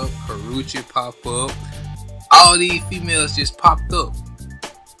pop up. Karrueche pop up. All these females just popped up.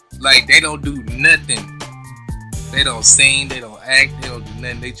 Like, they don't do nothing. They don't sing, they don't act, they don't do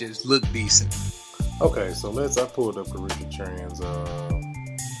nothing. They just look decent. Okay, so I pulled up Karachi Tran's,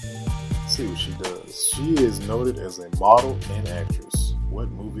 see what she does. She is noted as a model and actress. What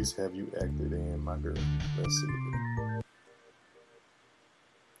movies have you acted in, my girl? Let's see.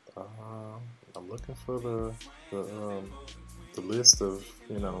 I'm looking for the list of,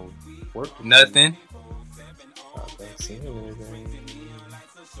 work. Nothing. I haven't seen anything.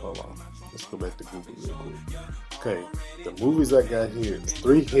 Hold on. Let's go back to Google real quick. Okay, the movies I got here is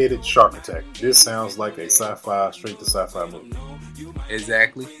Three-Headed Shark Attack. This sounds like a straight to sci-fi movie.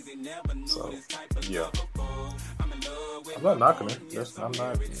 Exactly. So, yeah. I'm not knocking her. I'm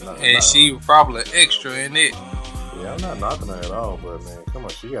not. And she probably extra in it. Yeah, I'm not knocking her at all, but man, come on,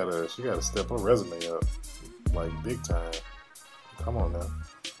 she gotta step her resume up, like big time. Come on now.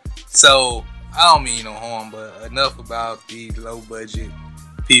 So, I don't mean no harm, but enough about these low budget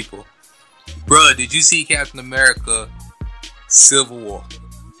people. Bruh, did you see Captain America Civil War?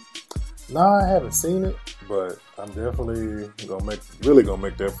 No, I haven't seen it, but I'm definitely gonna make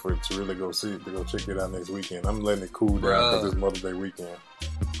the effort to really go check it out next weekend. I'm letting it cool down because it's Mother's Day weekend.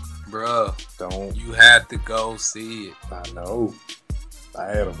 Bruh, you have to go see it. I know. I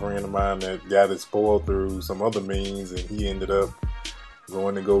had a friend of mine that got it spoiled through some other means, and he ended up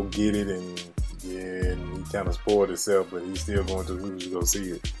going to go get it, and he kind of spoiled himself, but he's still going to the movies to go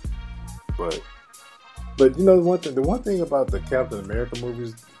see it. But the one thing about the Captain America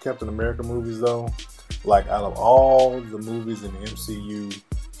movies though, like out of all the movies in the MCU,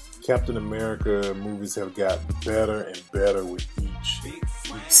 Captain America movies have gotten better and better with each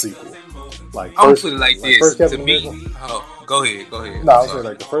sequel. Like I'm put it like this. First to Captain me, America, go ahead. No, I was saying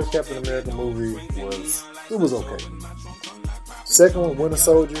like the first Captain America movie was okay. Second one, Winter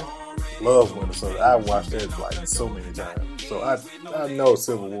Soldier, loves Winter Soldier. I watched that like so many times. So I know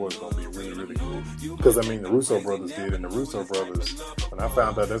Civil War is gonna be really, really good. Because I mean the Russo brothers did, and the Russo brothers, when I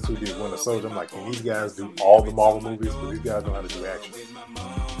found out that's who did Winter Soldier, I'm like, can these guys do all the Marvel movies? But these guys know how to do action.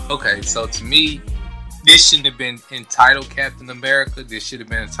 Okay, so to me, this shouldn't have been entitled Captain America. This should have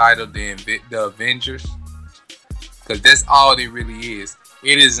been entitled the Avengers. Because that's all it really is.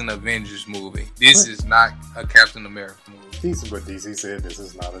 It is an Avengers movie. This is not a Captain America movie. But DC said this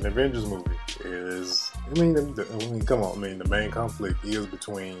is not an Avengers movie. It is. I mean, come on. I mean, the main conflict is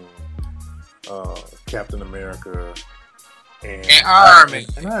between Captain America and Iron Man.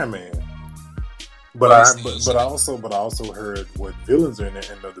 And Iron Man. But I also heard what villains are in there,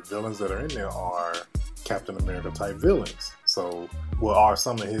 and the villains that are in there are Captain America type villains. So, are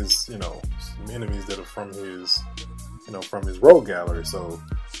some of his some enemies that are from his from his rogue gallery. So,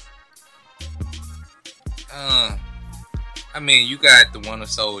 I mean, you got the Winter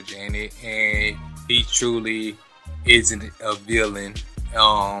Soldier in it, and he truly isn't a villain.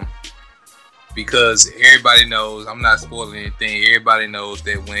 Because everybody knows, I'm not spoiling anything. Everybody knows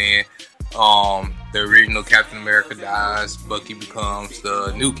that when the original Captain America dies, Bucky becomes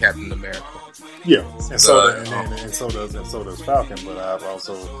the new Captain America. Yeah, and so does Falcon. But I've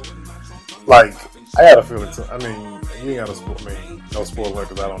also I had a feeling. I mean, you ain't got no spoiler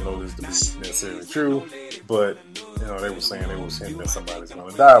because I don't know this to be necessarily true. But they were saying it was him that somebody's going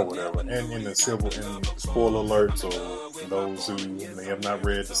to die or whatever. And in spoiler alerts, or those who may have not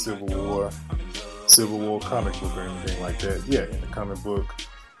read the Civil War comic book or anything like that, yeah, in the comic book,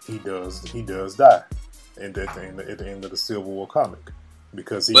 he does die, and at the end of the Civil War comic,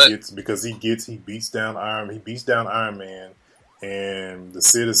 because he beats down Iron Man, and the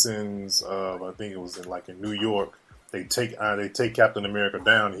citizens of, I think it was in New York, they take Captain America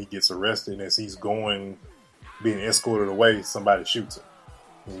down. And he gets arrested, and as he's being escorted away, somebody shoots him.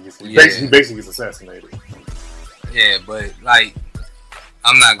 He basically gets assassinated. Yeah, but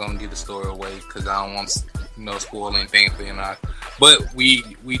I'm not gonna give the story away because I don't want to spoil anything for you. But we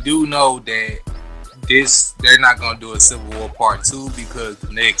do know that they're not gonna do a Civil War Part 2 because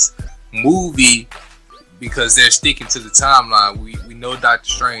the next movie, because they're sticking to the timeline. We know Doctor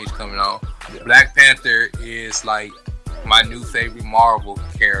Strange coming on. Yeah. Black Panther is my new favorite Marvel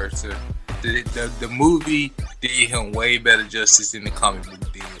character. The movie did him way better justice than the comic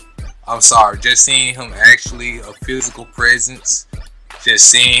book did. I'm sorry, just seeing him actually a physical presence, just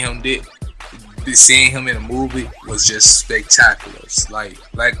seeing him in a movie was just spectacular.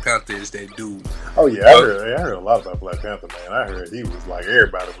 Black Panther is that dude. Oh yeah, I heard a lot about Black Panther, man. I heard he was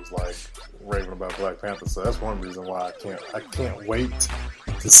everybody was raving about Black Panther, so that's one reason why I can't wait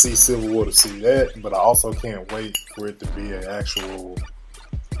to see Civil War to see that, but I also can't wait for it to be an actual.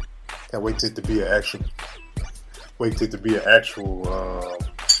 Can't wait for it to be an actual.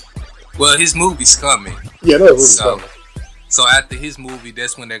 Well, his movie's coming. Yeah, that movie's coming. So after his movie,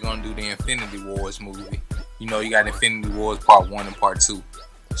 that's when they're gonna do the Infinity Wars movie. You got Infinity Wars Part 1 and Part 2.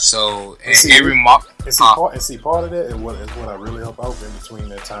 So part of that is what I really hope in between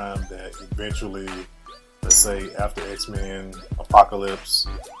that time, that eventually, let's say after X-Men Apocalypse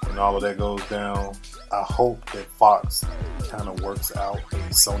and all of that goes down, I hope that Fox kind of works out a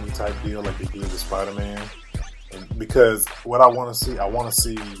Sony type deal like they did with Spider-Man. And because what I want to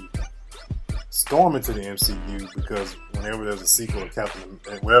see Storm into the MCU, because whenever there's a sequel of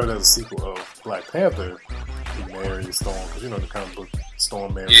Black Panther, he marries Storm, because the comic book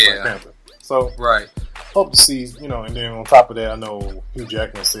Storm marries Black Panther. So right, hope to see, and then on top of that, I know Hugh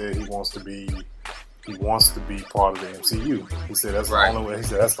Jackman said he wants to be part of the MCU. He said that's the only way. He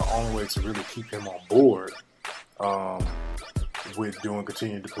said that's the only way to really keep him on board with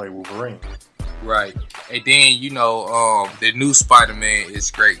continuing to play Wolverine. Right. And then, the new Spider-Man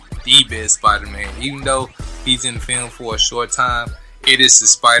is great. The best Spider-Man. Even though he's in the film for a short time, it is the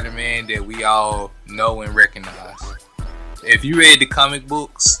Spider-Man that we all know and recognize. If you read the comic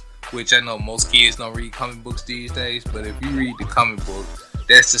books, which I know most kids don't read comic books these days, but if you read the comic book,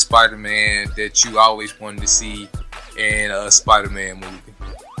 that's the Spider-Man that you always wanted to see in a Spider-Man movie.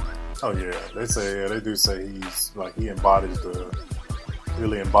 Oh yeah, they do say he's he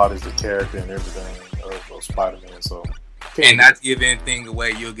really embodies the character and everything of Spider-Man. So, and not to give anything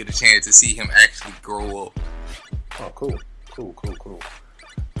away, you'll get a chance to see him actually grow up. Oh, cool. That's gonna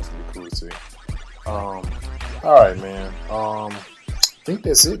be cool to see. All right, man. I think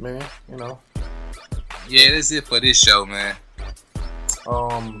that's it, man. Yeah, that's it for this show, man.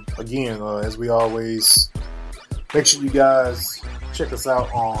 Again, as we always, make sure you guys check us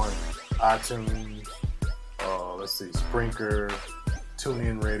out on iTunes. Let's see, Spreaker,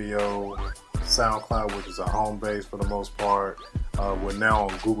 TuneIn Radio, SoundCloud, which is our home base for the most part. We're now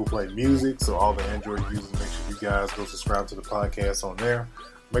on Google Play Music, so all the Android users, make sure you guys go subscribe to the podcast on there.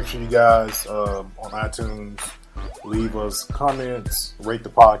 Make sure you guys on iTunes leave us comments, rate the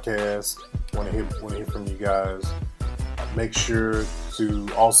podcast. Want to hear from you guys. Make sure to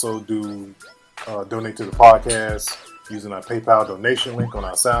also donate to the podcast using our PayPal donation link on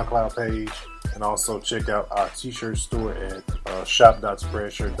our SoundCloud page, and also check out our t-shirt store at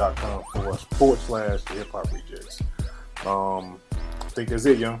shop.spreadshirt.com/the Hip Hop Rejectz. I think that's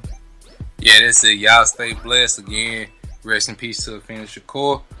it, young. Yeah, that's it. Y'all stay blessed again. Rest in peace to Afeni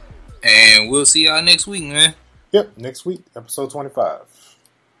Shakur. And we'll see y'all next week, man. Yep, next week, episode 25.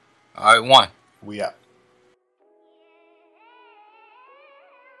 All right, one. We out.